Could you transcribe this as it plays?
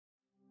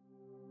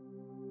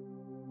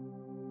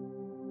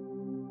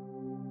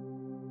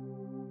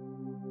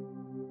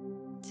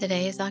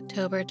Today is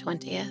October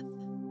 20th.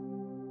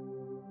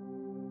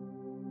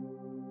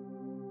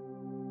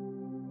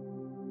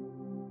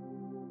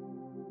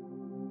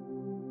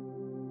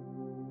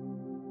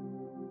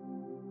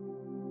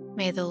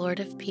 May the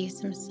Lord of peace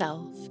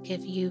himself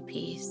give you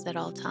peace at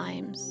all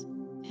times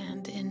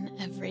and in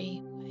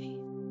every way.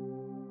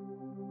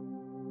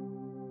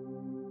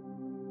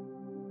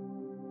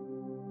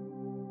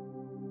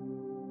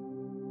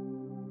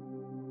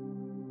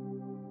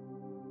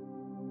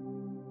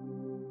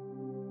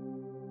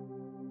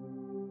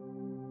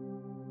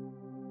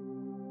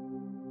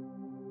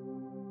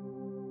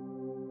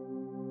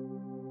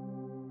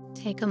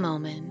 Take a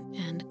moment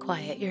and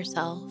quiet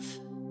yourself.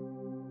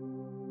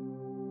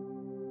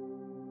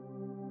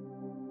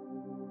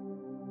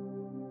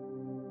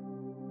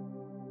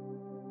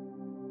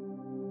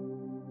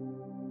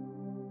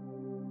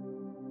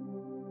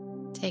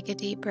 Take a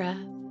deep breath.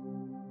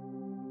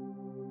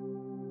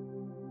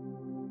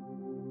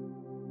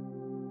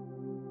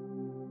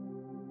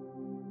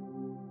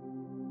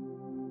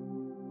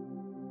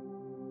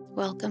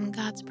 Welcome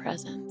God's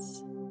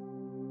presence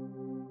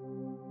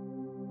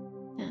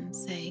and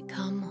say,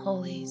 "Come,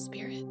 Holy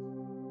Spirit."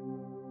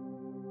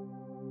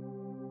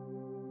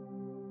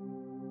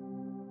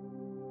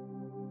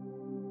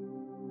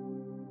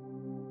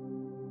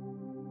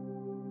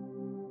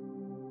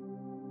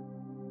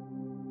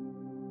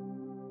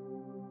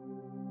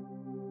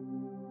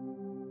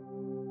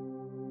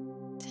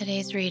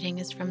 Today's reading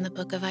is from the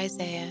book of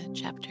Isaiah,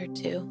 chapter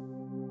 2.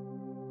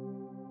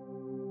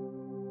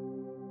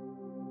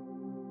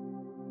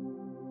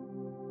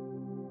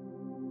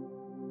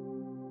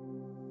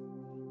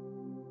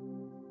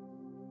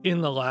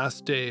 In the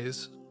last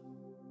days,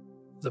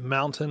 the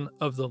mountain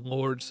of the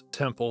Lord's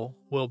temple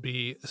will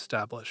be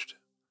established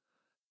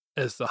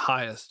as the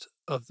highest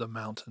of the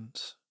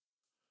mountains.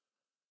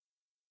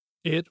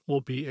 It will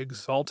be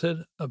exalted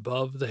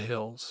above the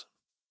hills,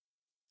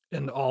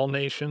 and all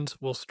nations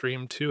will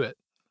stream to it.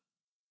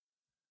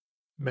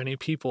 Many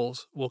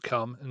peoples will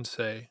come and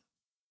say,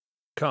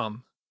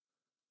 "Come,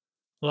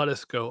 let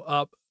us go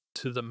up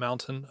to the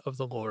mountain of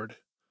the Lord,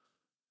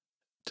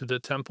 to the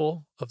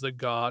temple of the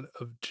God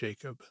of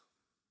Jacob.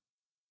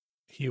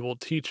 He will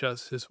teach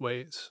us his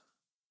ways,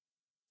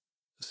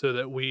 so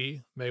that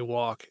we may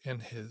walk in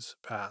his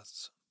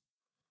paths.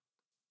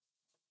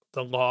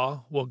 The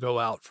law will go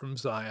out from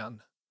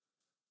Zion,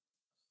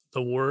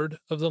 the word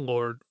of the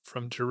Lord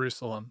from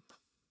Jerusalem.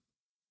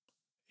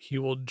 He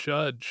will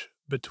judge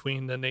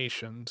between the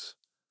nations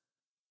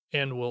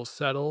and will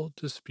settle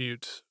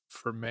disputes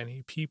for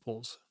many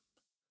peoples.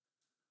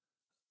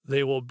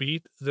 They will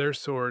beat their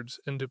swords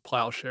into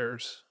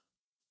plowshares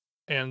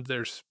and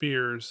their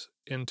spears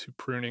into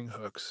pruning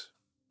hooks.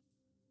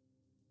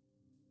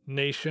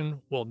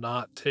 Nation will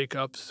not take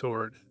up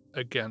sword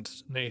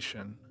against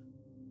nation,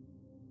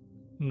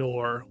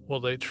 nor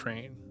will they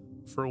train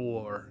for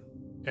war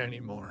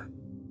anymore.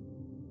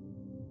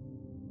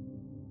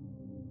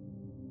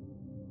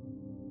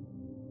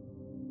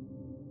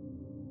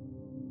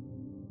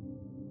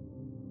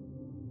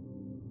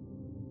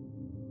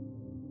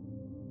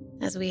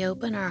 As we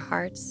open our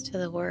hearts to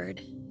the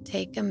Word,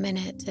 take a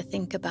minute to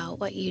think about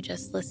what you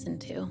just listened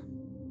to.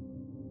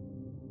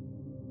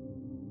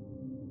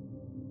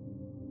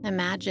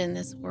 Imagine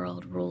this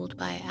world ruled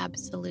by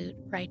absolute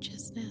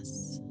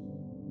righteousness.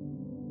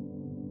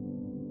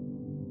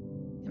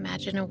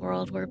 Imagine a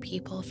world where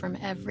people from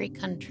every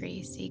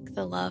country seek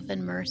the love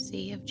and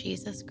mercy of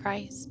Jesus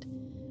Christ.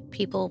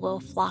 People will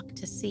flock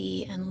to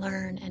see and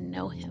learn and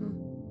know him,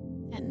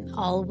 and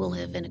all will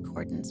live in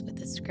accordance with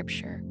the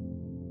scripture,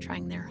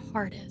 trying their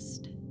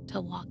hardest to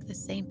walk the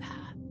same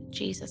path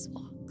Jesus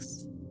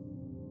walks.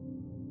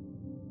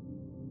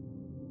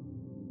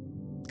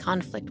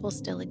 Conflict will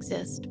still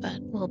exist,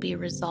 but will be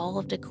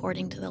resolved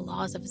according to the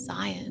laws of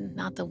Zion,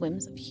 not the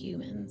whims of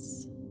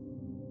humans.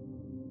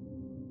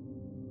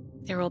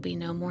 There will be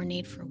no more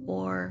need for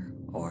war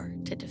or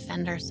to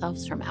defend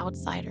ourselves from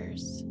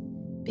outsiders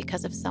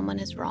because if someone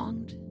is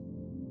wronged,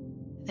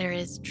 there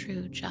is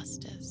true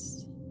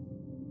justice.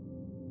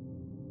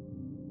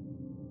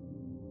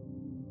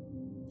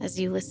 As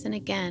you listen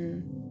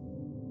again,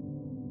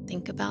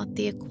 think about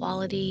the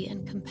equality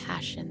and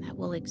compassion that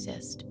will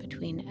exist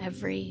between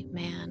every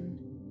man,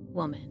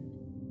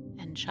 woman,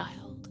 and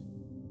child.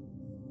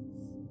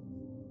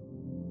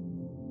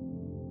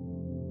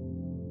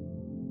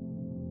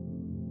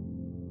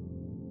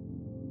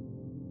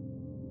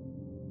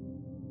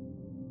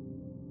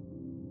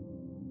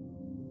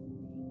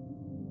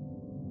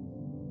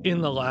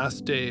 In the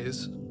last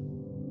days,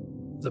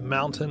 the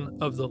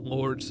mountain of the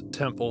Lord's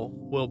temple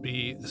will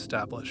be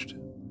established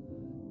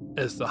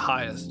as the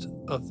highest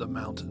of the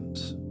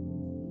mountains.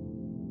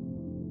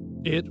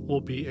 It will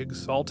be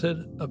exalted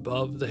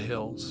above the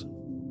hills,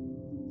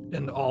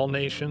 and all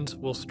nations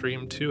will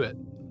stream to it.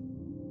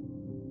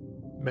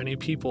 Many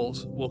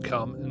peoples will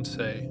come and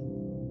say,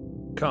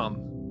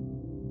 "Come,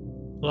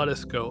 let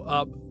us go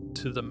up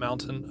to the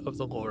mountain of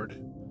the Lord,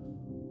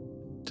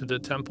 to the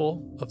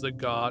temple of the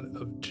God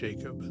of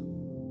Jacob.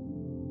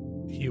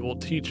 He will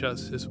teach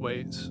us his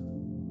ways,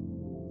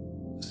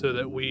 so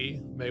that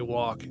we may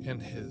walk in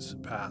his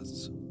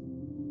paths.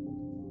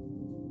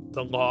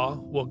 The law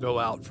will go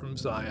out from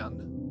Zion,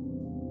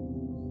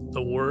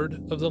 the word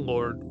of the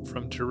Lord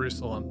from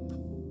Jerusalem.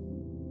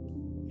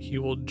 He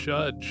will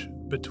judge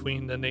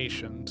between the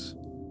nations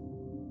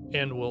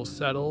and will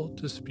settle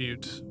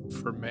disputes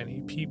for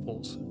many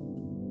peoples.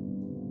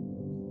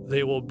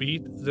 They will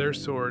beat their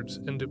swords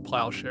into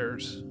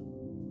plowshares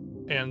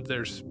and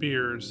their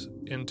spears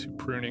into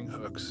pruning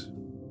hooks.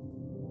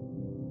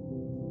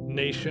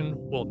 Nation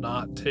will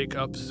not take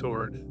up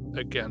sword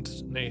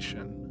against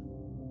nation,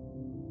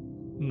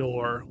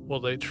 nor will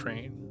they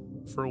train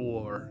for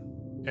war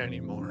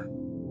anymore.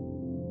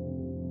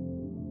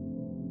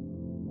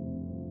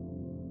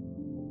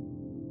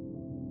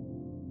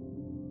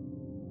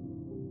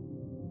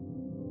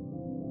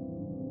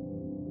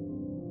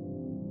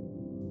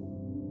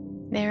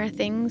 There are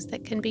things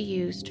that can be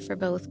used for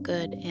both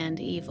good and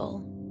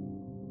evil.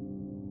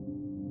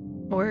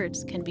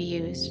 Words can be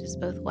used as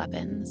both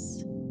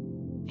weapons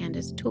and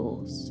as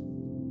tools.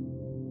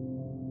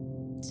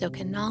 So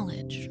can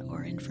knowledge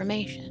or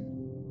information.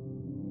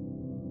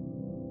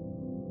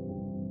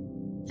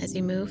 As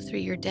you move through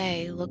your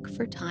day, look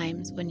for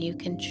times when you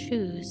can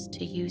choose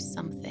to use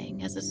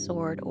something as a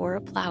sword or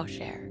a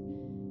plowshare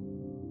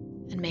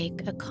and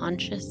make a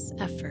conscious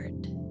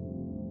effort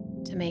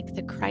to make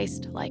the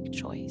Christ-like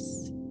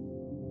choice,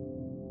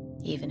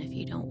 even if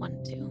you don't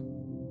want to.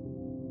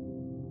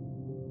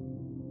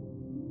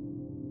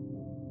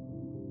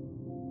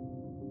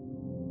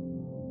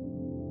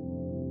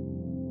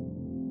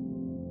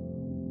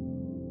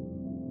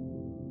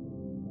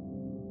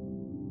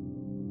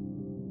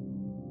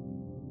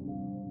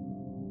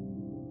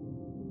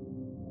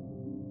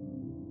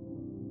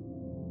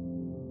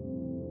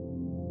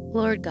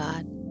 Lord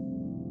God,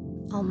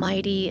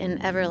 Almighty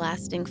and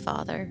everlasting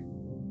Father,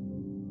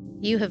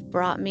 you have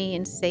brought me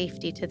in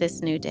safety to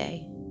this new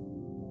day.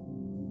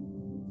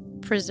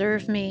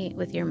 Preserve me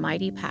with your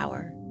mighty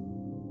power,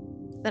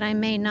 that I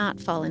may not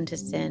fall into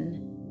sin,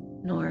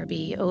 nor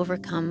be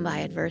overcome by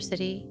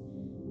adversity.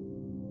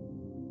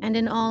 And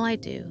in all I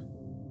do,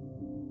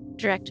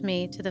 direct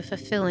me to the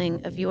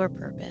fulfilling of your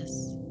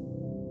purpose.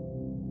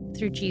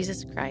 Through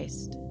Jesus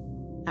Christ,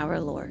 our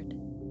Lord.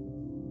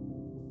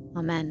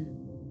 Amen.